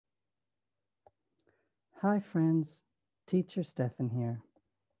Hi friends, Teacher Stefan here.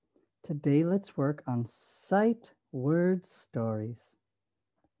 Today let's work on sight word stories.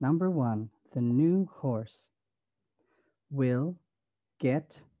 Number 1, the new horse. Will,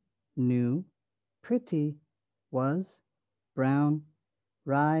 get, new, pretty, was, brown,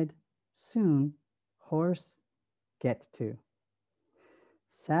 ride, soon, horse, get to.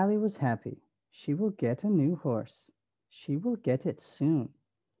 Sally was happy. She will get a new horse. She will get it soon.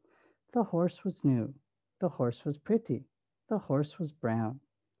 The horse was new. The horse was pretty. The horse was brown.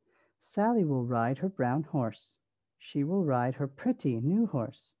 Sally will ride her brown horse. She will ride her pretty new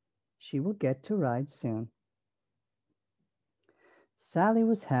horse. She will get to ride soon. Sally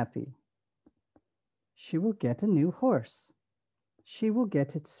was happy. She will get a new horse. She will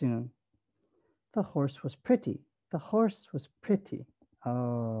get it soon. The horse was pretty. The horse was pretty.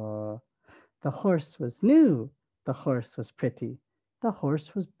 Oh, the horse was new. The horse was pretty. The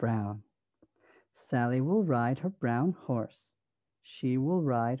horse was brown. Sally will ride her brown horse. She will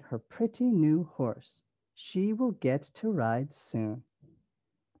ride her pretty new horse. She will get to ride soon.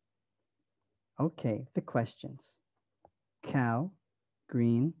 Okay, the questions. Cow,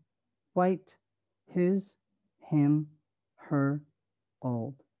 green, white, his, him, her,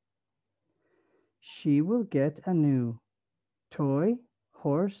 old. She will get a new toy,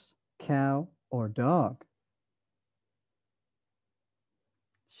 horse, cow, or dog.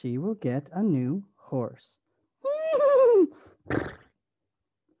 She will get a new horse.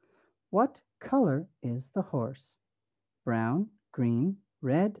 What color is the horse? Brown, green,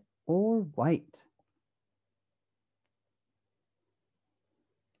 red, or white?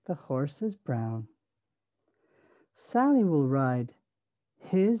 The horse is brown. Sally will ride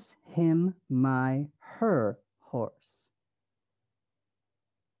his, him, my, her horse.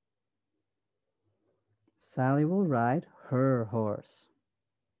 Sally will ride her horse.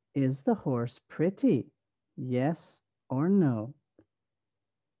 Is the horse pretty? Yes or no?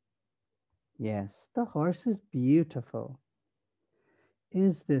 Yes, the horse is beautiful.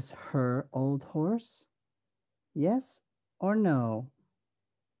 Is this her old horse? Yes or no?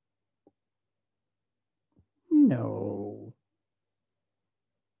 No.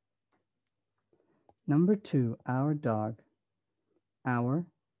 Number 2, our dog. Our,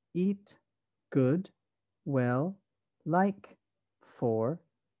 eat, good, well, like, 4,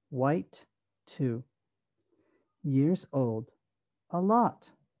 white, 2. Years old, a lot,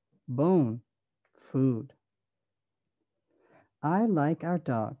 bone, food. I like our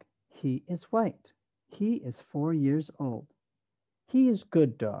dog. He is white. He is 4 years old. He is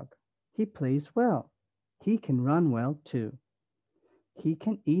good dog. He plays well. He can run well too. He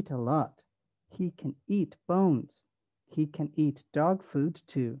can eat a lot. He can eat bones. He can eat dog food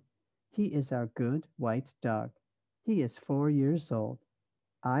too. He is our good white dog. He is 4 years old.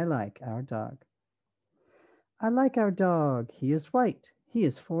 I like our dog. I like our dog. He is white. He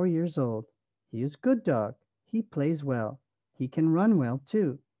is 4 years old. He is good dog. He plays well. He can run well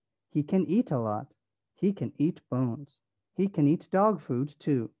too. He can eat a lot. He can eat bones. He can eat dog food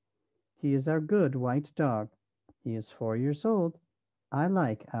too. He is our good white dog. He is 4 years old. I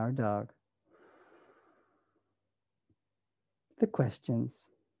like our dog. The questions.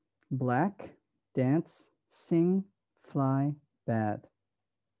 Black, dance, sing, fly, bad.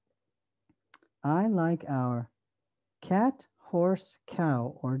 I like our cat, horse,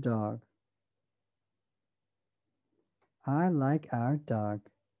 cow, or dog. I like our dog.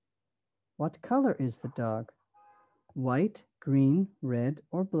 What color is the dog? White, green, red,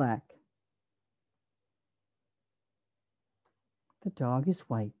 or black? The dog is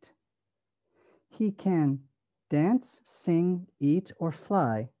white. He can dance, sing, eat, or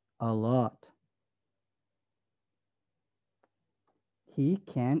fly a lot. He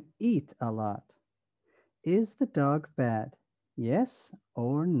can eat a lot. Is the dog bad? Yes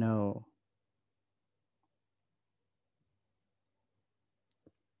or no?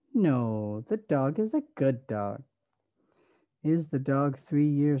 No, the dog is a good dog. Is the dog 3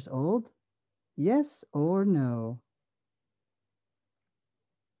 years old? Yes or no?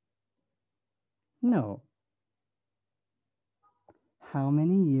 No. How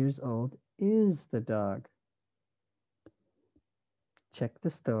many years old is the dog? Check the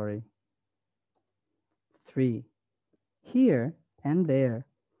story. 3. Here and there.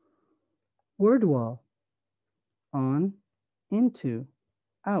 Word wall. On, into,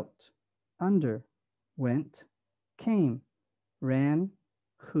 out, under, went, came, ran,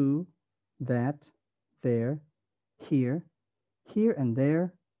 who, that, there, here and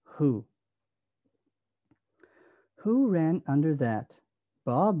there, who. Who ran under that?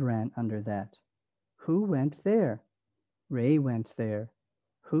 Bob ran under that. Who went there? Ray went there.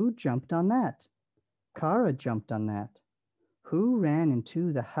 Who jumped on that? Kara jumped on that. Who ran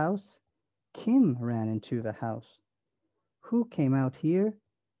into the house? Kim ran into the house. Who came out here?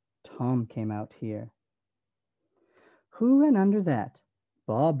 Tom came out here. Who ran under that?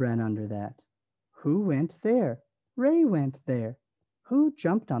 Bob ran under that. Who went there? Ray went there. Who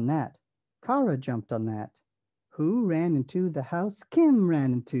jumped on that? Kara jumped on that. Who ran into the house? Kim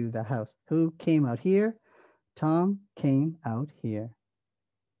ran into the house. Who came out here? Tom came out here.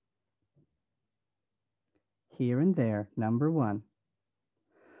 Here and there, number 1.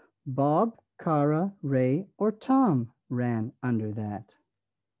 Bob, Kara, Ray, or Tom ran under that.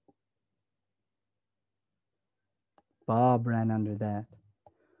 Bob ran under that.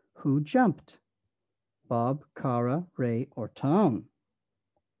 Who jumped? Bob, Kara, Ray, or Tom?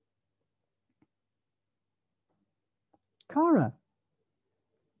 Kara.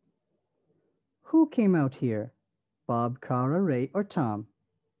 Who came out here? Bob, Kara, Ray, or Tom?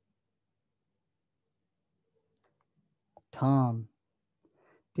 Tom.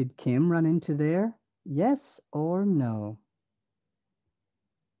 Did Kim run into there? Yes or no?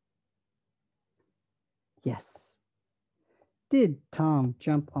 Yes. Did Tom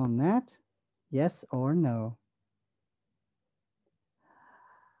jump on that? Yes or no?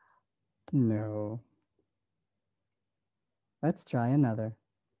 No. Let's try another.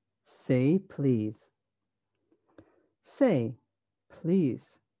 Say please. Say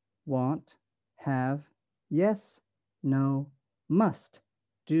please. Want, have, yes, no, must,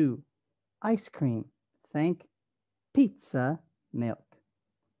 do, ice cream, thank, pizza, milk.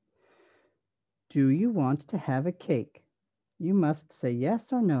 Do you want to have a cake? You must say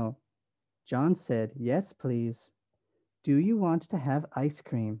yes or no. John said, yes, please. Do you want to have ice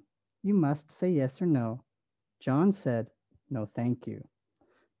cream? You must say yes or no. John said, no, thank you.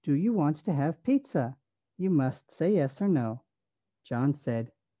 Do you want to have pizza? You must say yes or no. John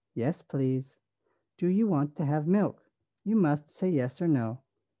said, yes, please. Do you want to have milk? You must say yes or no.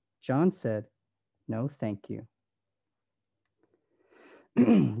 John said, no, thank you.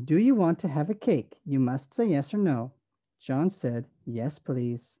 Do you want to have a cake? You must say yes or no. John said, yes,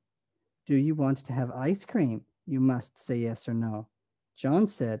 please. Do you want to have ice cream? You must say yes or no. John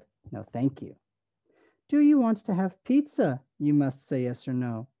said, no, thank you. Do you want to have pizza? You must say yes or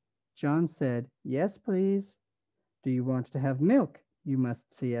no. John said, yes, please. Do you want to have milk? You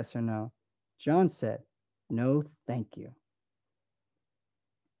must say yes or no. John said, no, thank you.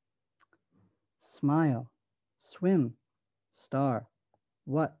 Smile, swim, star,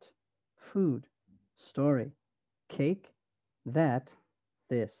 what, food, story, cake, that,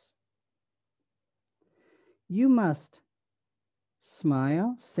 this. You must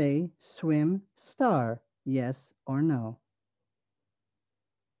smile, say, swim, star, yes or no.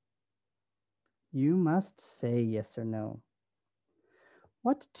 You must say yes or no.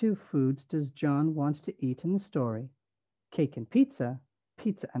 What 2 foods does John want to eat in the story? Cake and pizza,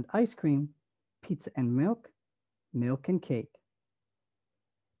 pizza and ice cream, pizza and milk, milk and cake.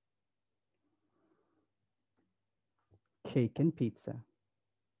 Cake and pizza.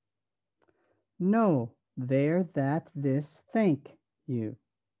 No, there, that, this, thank you.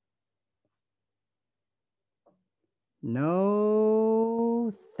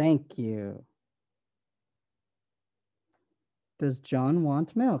 No, thank you. Does John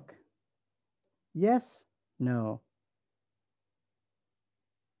want milk? Yes, no.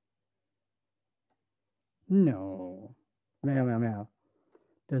 No. Meow, meow, meow.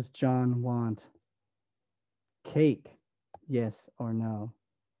 Does John want cake? Yes or no?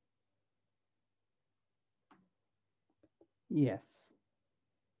 Yes.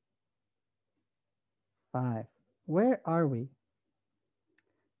 5. Where are we?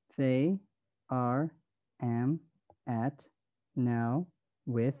 They are, am, at, now,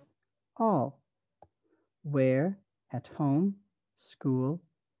 with, all. Where, at home, school,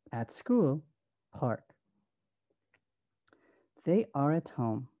 at school, park. They are at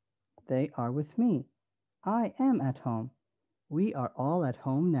home. They are with me. I am at home. We are all at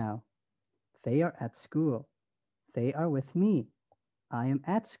home now. They are at school. They are with me. I am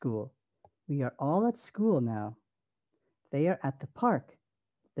at school. We are all at school now. They are at the park.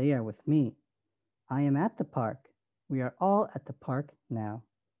 They are with me. I am at the park. We are all at the park now.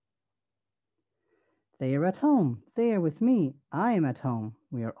 They are at home. They are with me. I am at home.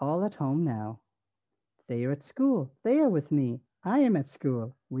 We are all at home now. They are at school. They are with me. I am at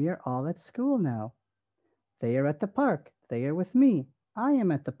school. We are all at school now. They are at the park. They are with me. I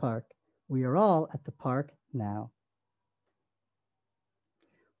am at the park. We are all at the park now.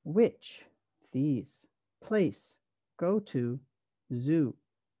 Which, these, place, go to, zoo,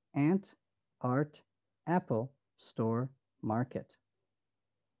 ant, art, apple, store, market.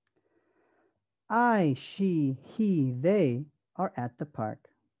 I, she, he, they are at the park.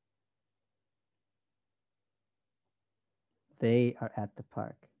 They are at the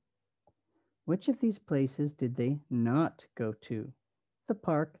park. Which of these places did they not go to? The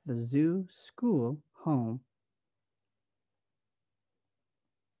park, the zoo, school, home.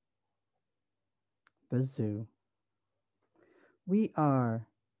 The zoo. We are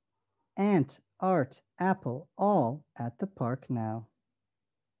Aunt, Art, Apple, all at the park now.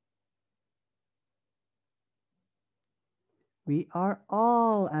 We are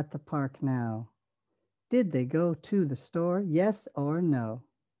all at the park now. Did they go to the store, yes or no?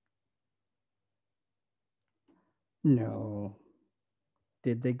 No.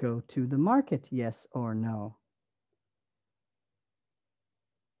 Did they go to the market, yes or no?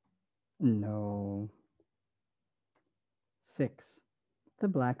 No. 6. The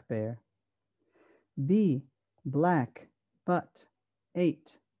black bear. B. Black, but.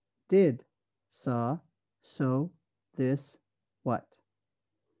 8. Did, saw, so, this, what?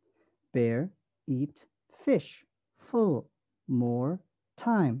 Bear, eat, fish, full, more,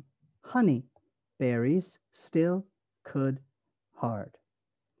 time, honey, berries, still, could, hard.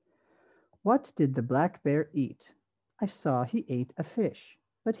 What did the black bear eat? I saw he ate a fish,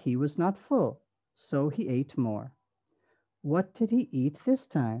 but he was not full, so he ate more. What did he eat this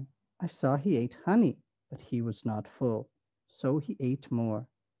time? I saw he ate honey, but he was not full, so he ate more.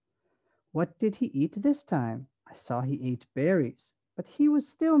 What did he eat this time? I saw he ate berries, but he was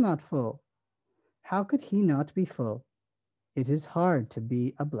still not full. How could he not be full? It is hard to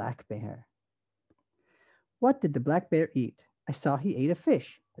be a black bear. What did the black bear eat? I saw he ate a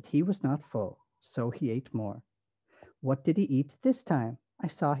fish, but he was not full, so he ate more. What did he eat this time? I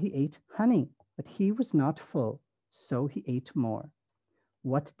saw he ate honey, but he was not full, so he ate more.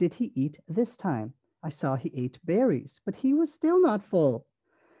 What did he eat this time? I saw he ate berries, but he was still not full.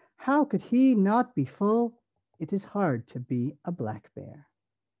 How could he not be full? It is hard to be a black bear.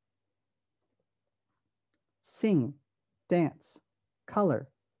 Sing, dance, color,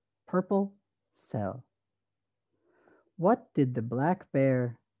 purple, sell. What did the black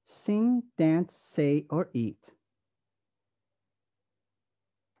bear sing, dance, say, or eat?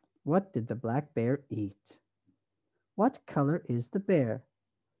 What did the black bear eat? What color is the bear?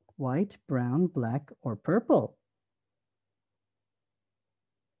 White, brown, black, or purple?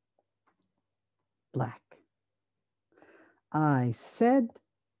 Black. I said,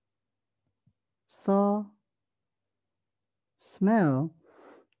 saw, smell,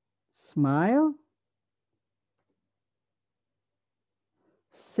 smile.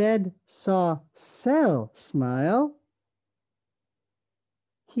 Said, saw, sell, smile.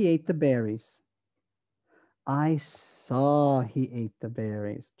 He ate the berries. I saw he ate the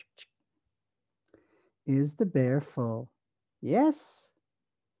berries. Is the bear full? Yes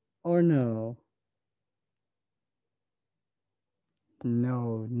or no?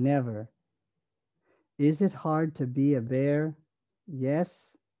 No, never. Is it hard to be a bear?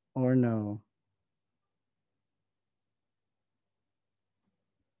 Yes or no?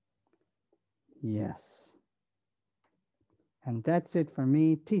 Yes. And that's it for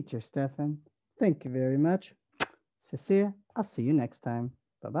me, Teacher Stefan. Thank you very much. Cecilia, I'll see you next time.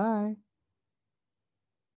 Bye-bye.